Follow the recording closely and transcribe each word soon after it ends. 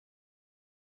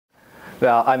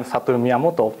I'm Satoru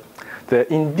Miyamoto.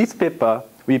 In this paper,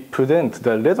 we present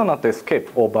the resonant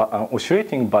escape over an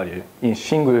oscillating barrier in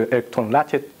single-electron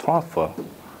ratchet transfer.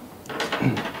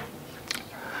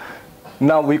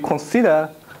 Now we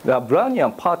consider the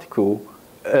Brownian particle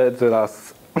as a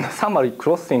summary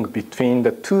crossing between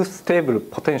the two stable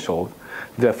potentials,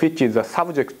 which is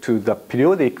subject to the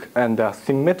periodic and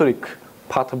symmetric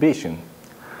perturbation.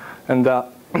 And the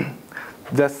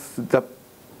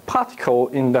particle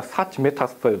in the such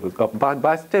metastable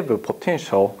bistable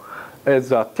potential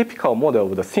is a typical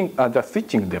model of the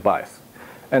switching device.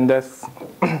 And the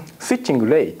switching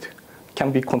rate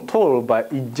can be controlled by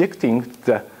ejecting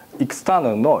the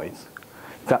external noise.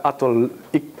 The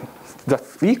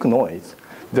weak noise,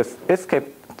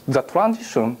 the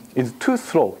transition is too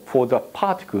slow for the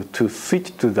particle to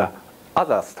switch to the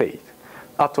other state.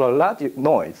 After a large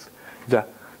noise, the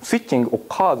switching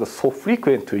occurs so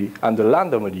frequently and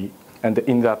randomly and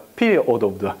in the period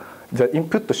of the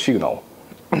input signal.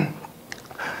 When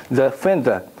the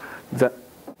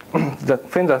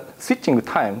switching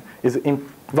time is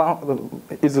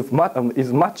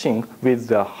matching with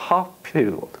the half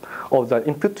period of the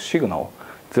input signal,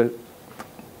 the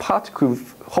particle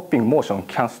hopping motion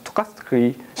can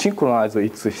stochastically synchronize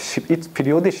its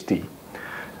periodicity.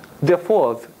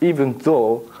 Therefore, even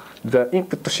though the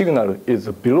input signal is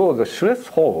below the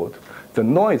threshold, the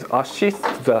noise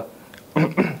assists the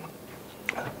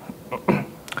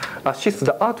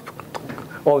output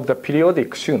of the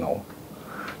periodic signal.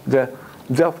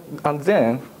 And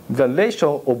then the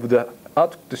ratio of the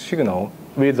output signal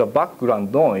with the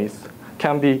background noise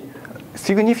can be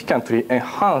significantly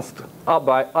enhanced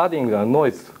by adding the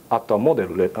noise at a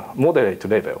moderate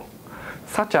level.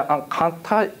 Such an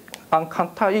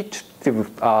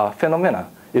counterintuitive phenomenon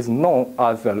is known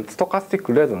as stochastic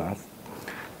resonance,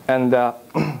 and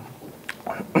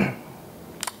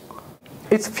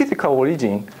its physical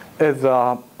origin is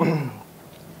the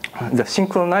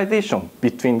synchronization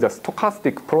between the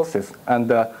stochastic process and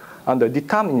the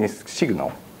deterministic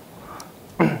signal.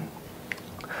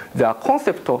 The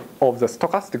concept of the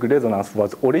stochastic resonance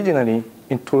was originally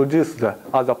introduced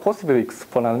as a possible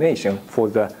explanation for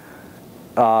the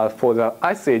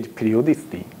ice age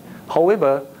periodicity.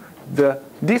 However,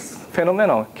 this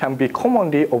phenomenon can be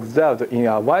commonly observed in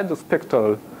a wide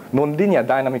spectral nonlinear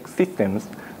dynamic systems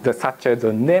such as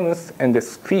the NEMS and the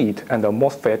SPEED and the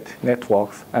MOSFET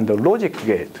networks and the logic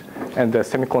gate and the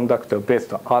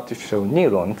semiconductor-based artificial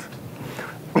neurons.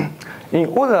 In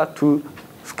order to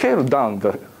scale down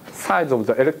the size of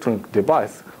the electronic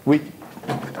device, we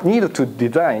need to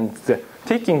design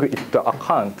taking into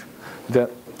account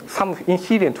some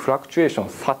inherent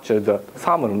fluctuations such as the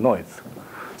thermal noise.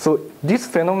 So this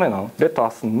phenomenon let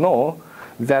us know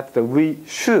that we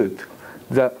should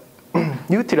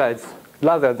utilize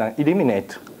rather than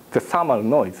eliminate the thermal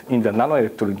noise in the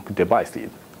nanoelectronic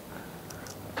devices.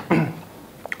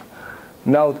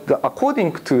 Now,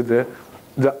 according to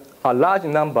a large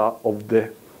number of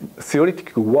the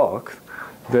theoretical work,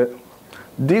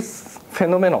 this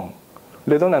phenomenon,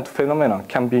 resonant phenomenon,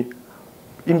 can be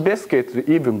investigated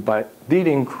even by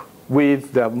dealing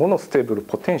with the monostable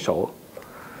potential.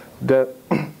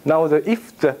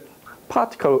 If the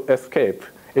particle escape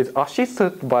is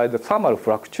assisted by the thermal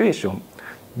fluctuation,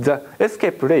 the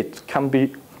escape rate can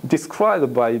be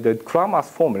described by the Cramer's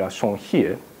formula shown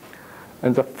here.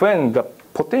 And when the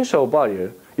potential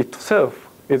barrier itself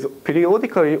is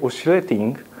periodically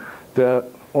oscillating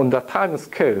on the time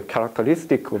scale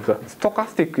characteristic of the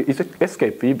stochastic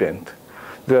escape event,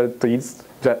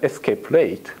 the escape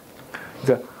rate,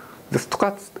 the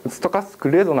stochastic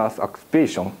resonance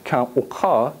activation can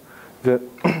occur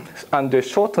and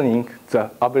shortening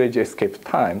the average escape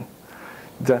time.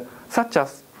 Such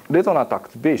as resonant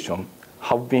activation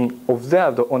have been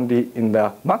observed only in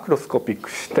the macroscopic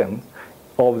system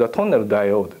of the tunnel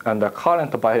diode and the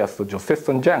current biased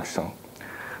Josephson junction.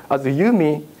 As you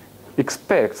may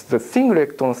expect, the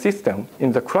single-electron system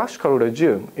in the classical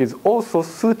regime is also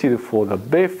suited for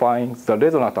verifying the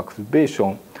resonant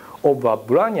activation of a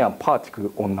Brownian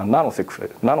particle on a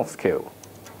nanoscale.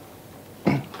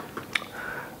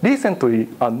 Recently,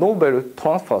 a novel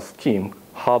transfer scheme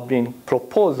have been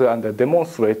proposed and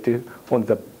demonstrated on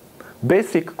the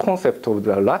basic concept of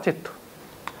the ratchet.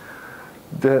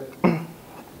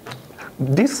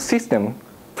 This system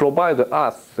provides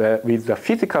us with a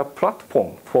physical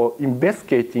platform for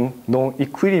investigating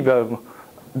non-equilibrium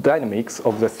dynamics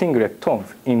of the single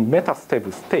electrons in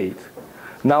metastable state.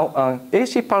 Now, an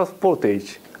AC pulse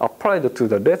voltage applied to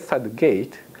the left side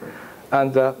gate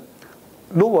and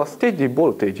lower steady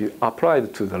voltage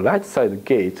applied to the right side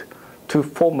gate to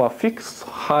form a fixed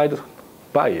height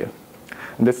barrier.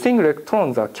 The single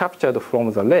electrons are captured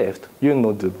from the left,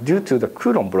 due to the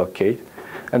Coulomb blockade,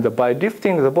 and by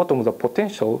lifting the bottom of the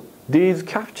potential, these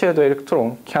captured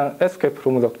electrons can escape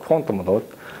from the quantum dot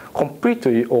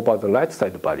completely over the right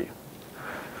side barrier.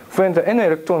 When the n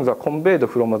electrons are conveyed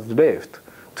from the left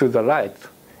to the right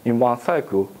in one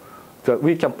cycle,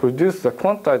 we can produce the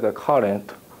quantized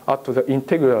current at the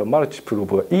integral multiple of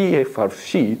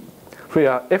EFRC,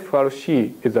 where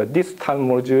FRC is a this-time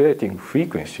modulating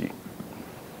frequency.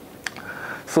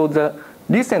 So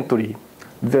recently,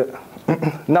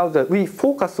 now that we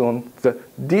focus on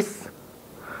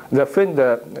when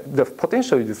the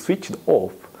potential is switched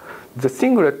off, the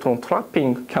single electron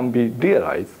trapping can be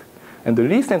realized. And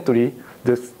recently,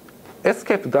 the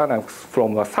escape dynamics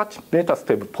from such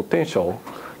metastable potential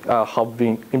have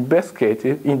been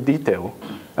investigated in detail.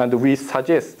 And we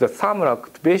suggest the thermal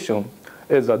activation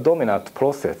is a dominant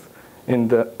process when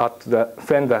the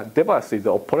device is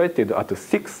operated at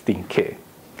 16K.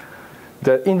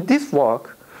 In this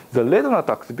work, the resonant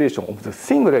activation of the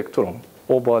single electron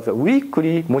over the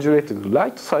weakly modulated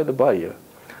right side barrier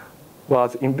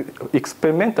was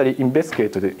experimentally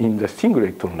investigated in the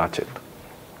single-electron ratchet.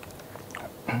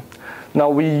 Now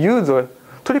we use a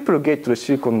triple-gated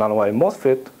silicon nanowire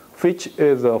MOSFET, which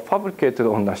is fabricated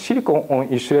on a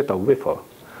silicon-on-insulator wafer.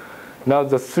 Now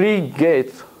the three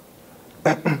gates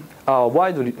are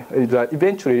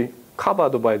eventually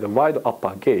covered by the wide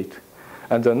upper gate,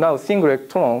 and now single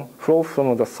electron flows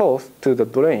from the source to the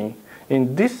drain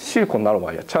in this silicon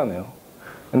nanowire channel.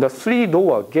 And the three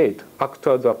lower gates act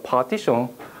as a partition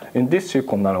in this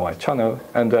silicon nanowire channel,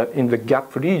 and in the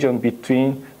gap region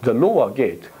between the lower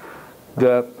gate,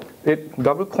 the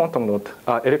double quantum dots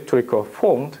are electrically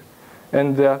formed,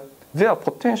 and their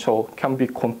potential can be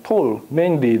controlled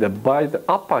mainly by the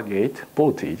upper gate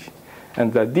voltage,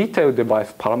 and the detailed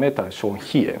device parameters shown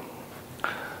here.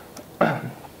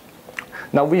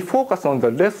 Now we focus on the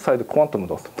left side quantum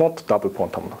dot, not double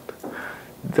quantum dot.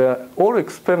 All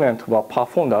experiments were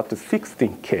performed at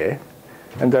 16K,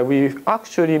 and we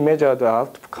actually measured the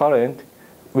output current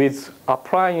with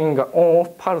applying an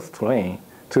on-off pulse train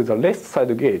to the left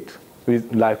side gate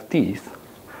with like this.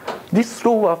 This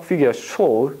lower figure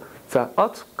shows the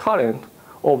output current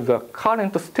of the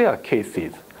current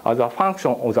staircases as a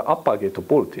function of the upper gate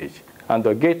voltage and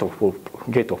the gate of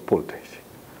voltage.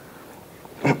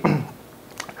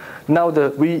 Now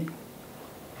the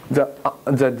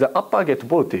upper gate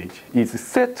voltage is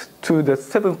set to the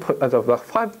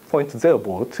 5.0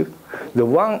 volt. The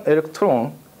one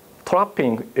electron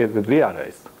trapping is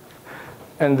realized,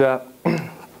 and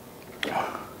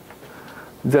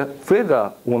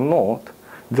whether or not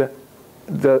the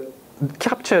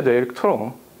captured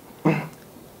electron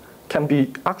can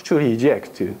be actually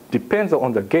ejected depends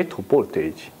on the gate of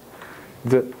voltage.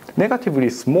 The negatively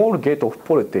small gate of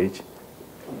voltage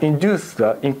induce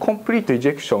the incomplete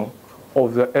ejection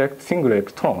of the single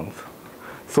electrons.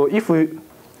 So if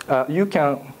as you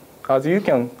can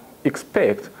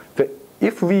expect, that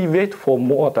if we wait for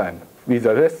more time with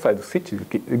the left side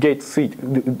gate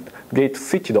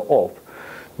switched off,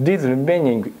 these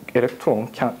remaining electrons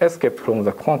can escape from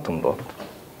the quantum dot.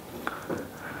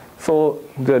 So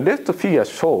the left figure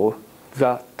shows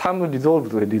the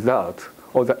time-resolved result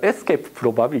of the escape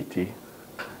probability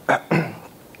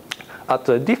at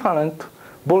a different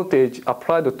voltage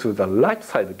applied to the right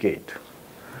side gate.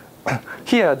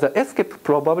 Here, the escape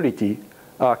probability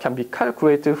can be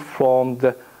calculated from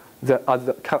the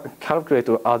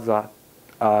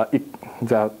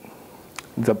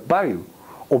value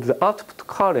of the output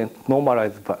current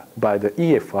normalized by the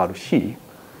EFRC.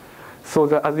 So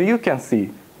that, as you can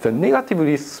see, the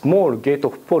negatively small gate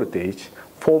of voltage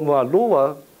form a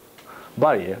lower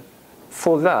barrier,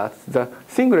 so that the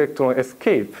single electron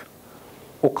escape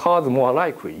occurs more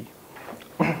likely.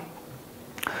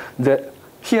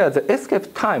 Here, the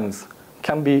escape times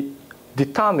can be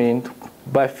determined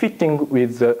by fitting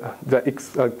the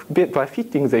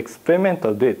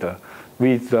experimental data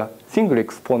with the single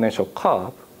exponential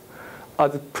curve.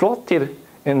 As plotted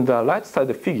in the right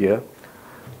side figure,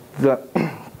 the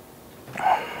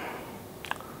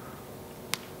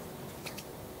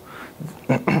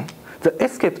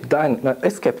escape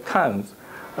times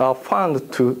are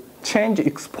found to change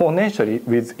exponentially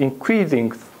with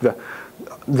increasing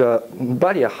the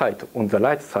barrier height on the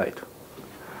right side.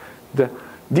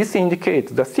 This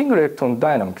indicates the single electron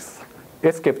dynamics,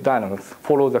 escape dynamics,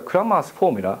 follow the Cramer's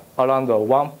formula around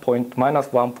minus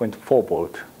 1.4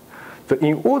 volt. So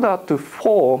in order to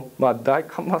form a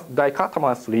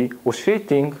dichotomously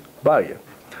oscillating barrier,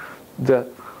 the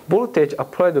voltage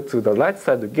applied to the right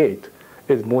side gate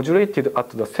is modulated at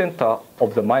the center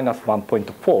of the minus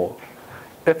 1.4.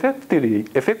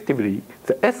 effectively,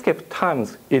 the escape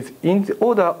times is in the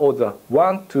order of the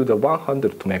 1 to the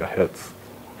 100 megahertz.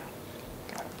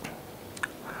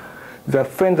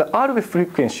 When the RF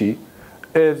frequency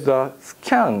is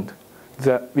scanned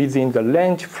within the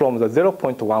range from the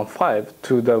 0.15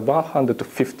 to the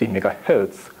 150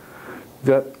 megahertz,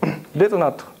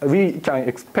 we can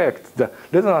expect the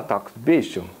resonant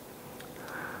activation.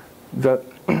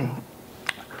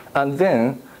 And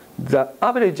then the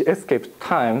average escape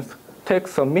times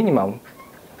takes a minimum,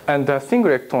 and the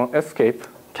single electron escape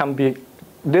can be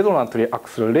resonantly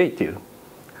accelerated.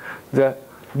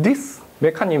 This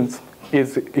mechanism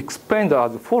is explained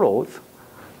as follows.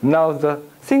 Now the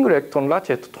single electron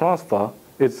ratchet transfer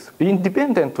is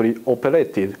independently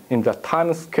operated in the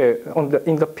time scale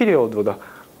in the period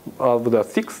of the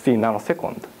 60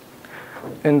 nanoseconds.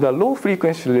 In the low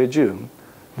frequency regime,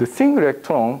 the single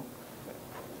electron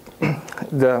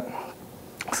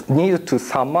need to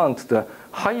surmount the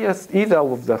highest, either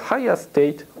of the higher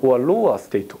state or lower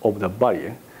state of the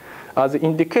barrier. As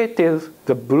indicated,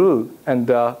 the blue and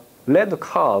the red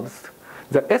curves,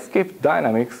 the escape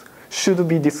dynamics should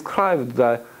be described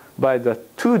by the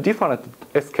two different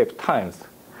escape times.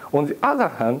 On the other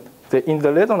hand, in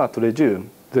the resonant regime,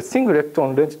 the single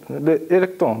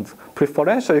electrons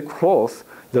preferentially cross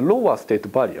the lower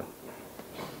state barrier.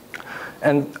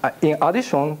 And in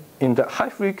addition, in the high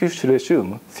frequency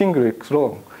regime, single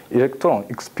electron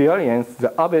experience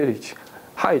the average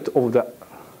height of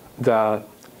the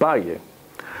barrier.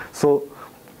 So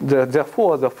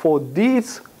therefore, for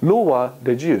these lower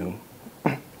regime,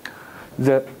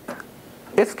 the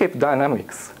escape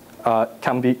dynamics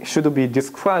should be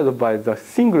described by the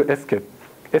single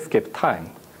escape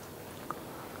time.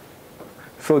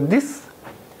 So this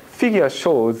figure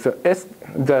shows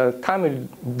the time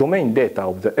domain data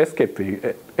of the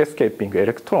escaping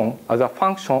electron as a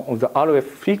function of the RF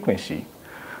frequency.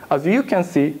 As you can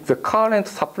see, the current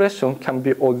suppression can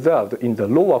be observed in the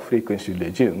lower frequency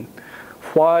regime,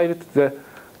 while the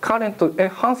current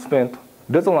enhancement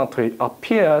resonantly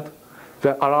appeared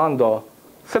around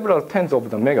several tens of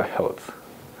the megahertz.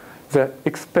 The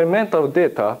experimental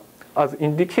data, as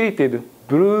indicated,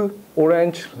 blue,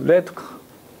 orange, red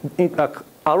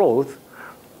arrows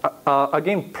are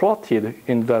again plotted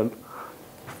in the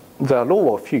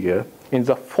lower figure in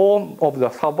the form of the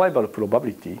survival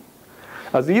probability.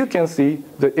 As you can see,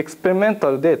 the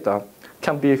experimental data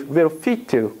can be well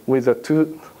fitted with the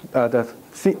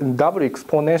double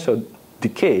exponential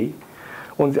decay.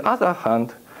 On the other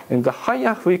hand, in the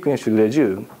higher frequency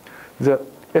regime, the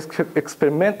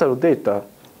experimental data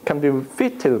can be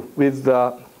fitted with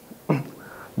the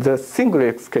single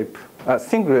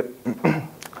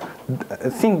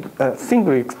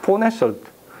exponential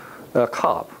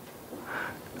curve.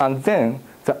 And then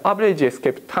the average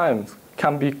escape times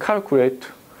can be calculated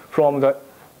from the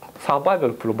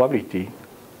survival probability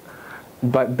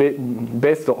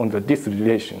based on this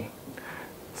relation.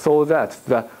 So that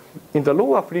in the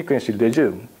lower frequency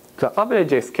regime, the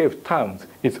average escape times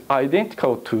is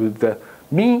identical to the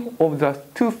mean of the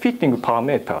two fitting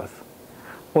parameters.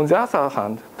 On the other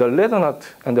hand, the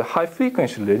resonant and the high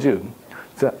frequency regime,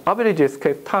 the average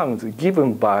escape times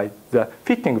given by the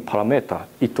fitting parameter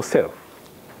itself.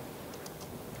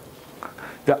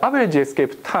 The average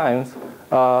escape times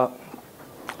are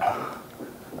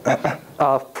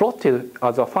plotted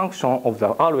as a function of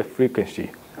the RF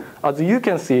frequency. As you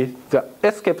can see, the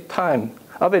escape time,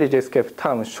 average escape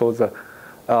time shows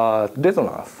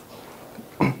resonance.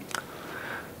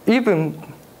 Even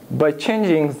by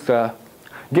changing the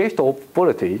gate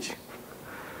voltage,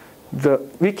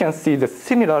 we can see the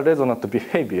similar resonant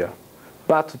behavior.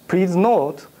 But please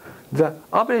note, the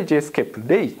average escape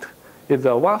rate is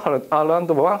around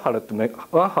 100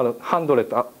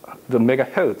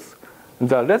 megahertz.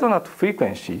 The resonant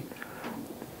frequency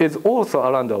is also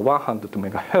around 100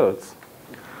 megahertz.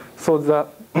 So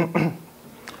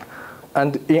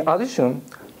and in addition,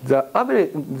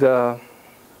 the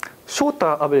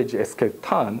shorter average escape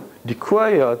time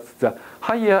requires the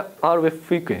higher RF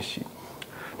frequency.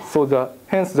 So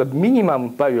hence the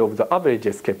minimum value of the average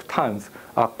escape times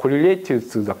are correlated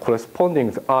to the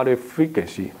corresponding RF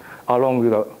frequency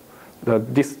along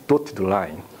this dotted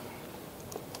line.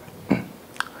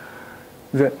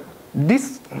 The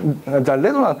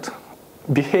resonant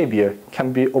behavior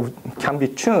can be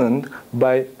tuned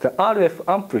by the RF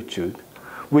amplitude.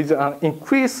 With an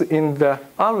increase in the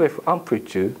RF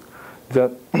amplitude,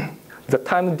 the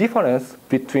time difference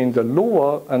between the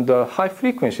lower and the high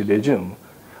frequency regime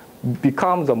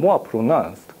becomes more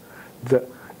pronounced. The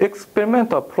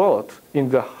experimental plot in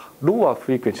the lower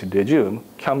frequency regime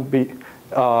can be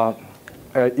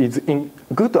is in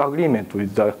good agreement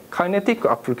with the kinetic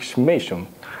approximation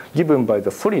given by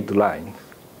the solid line.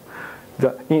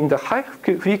 In the high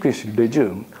frequency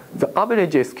regime, the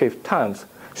average escape times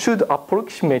should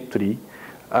approximately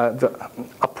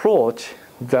approach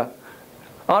the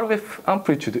RF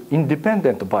amplitude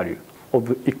independent value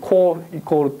of equal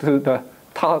to the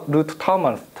root tau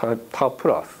minus tau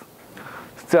plus.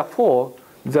 Therefore,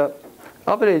 the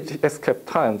average escape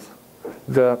times,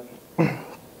 the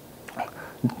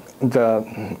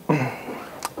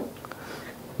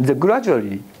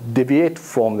gradually deviate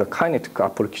from the kinetic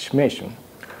approximation.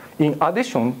 In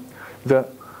addition, the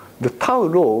tau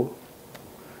law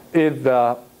is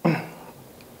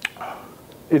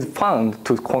found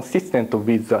to consistent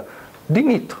with the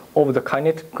limit of the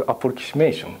kinetic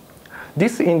approximation.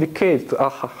 This indicates a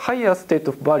higher state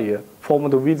of barrier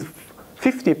formed with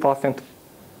 50%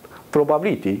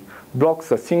 probability blocks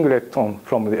the single electron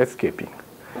from the escaping.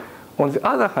 On the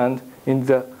other hand, in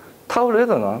the tau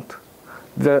resonant,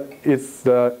 there is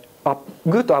a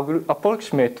good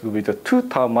approximate with the 2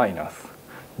 tau minus.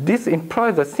 This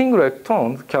implies that single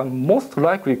electrons can most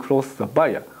likely cross the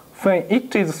barrier when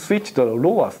it is switched to the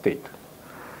lower state.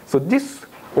 So this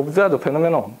observed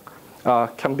phenomenon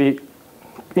can be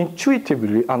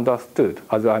intuitively understood,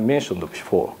 as I mentioned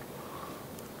before.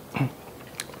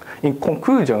 In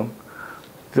conclusion,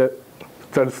 the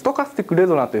stochastic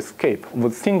resonant escape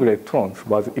of single electrons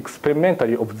was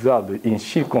experimentally observed in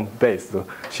silicon-based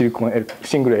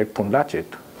single electron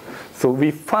ratchet. So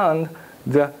we found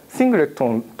the single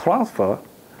electron transfer,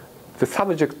 the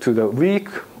subject to the weak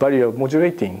barrier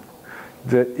modulating,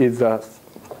 is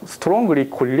strongly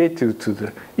correlated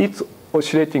to its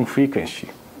oscillating frequency.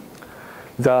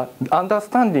 The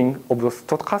understanding of the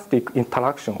stochastic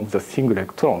interaction of the single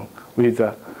electron with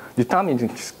the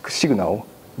determining signal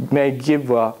may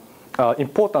give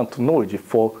important knowledge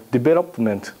for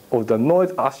development of the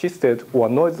noise-assisted or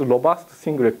noise-robust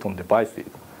single electron devices.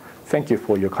 Thank you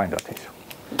for your kind attention.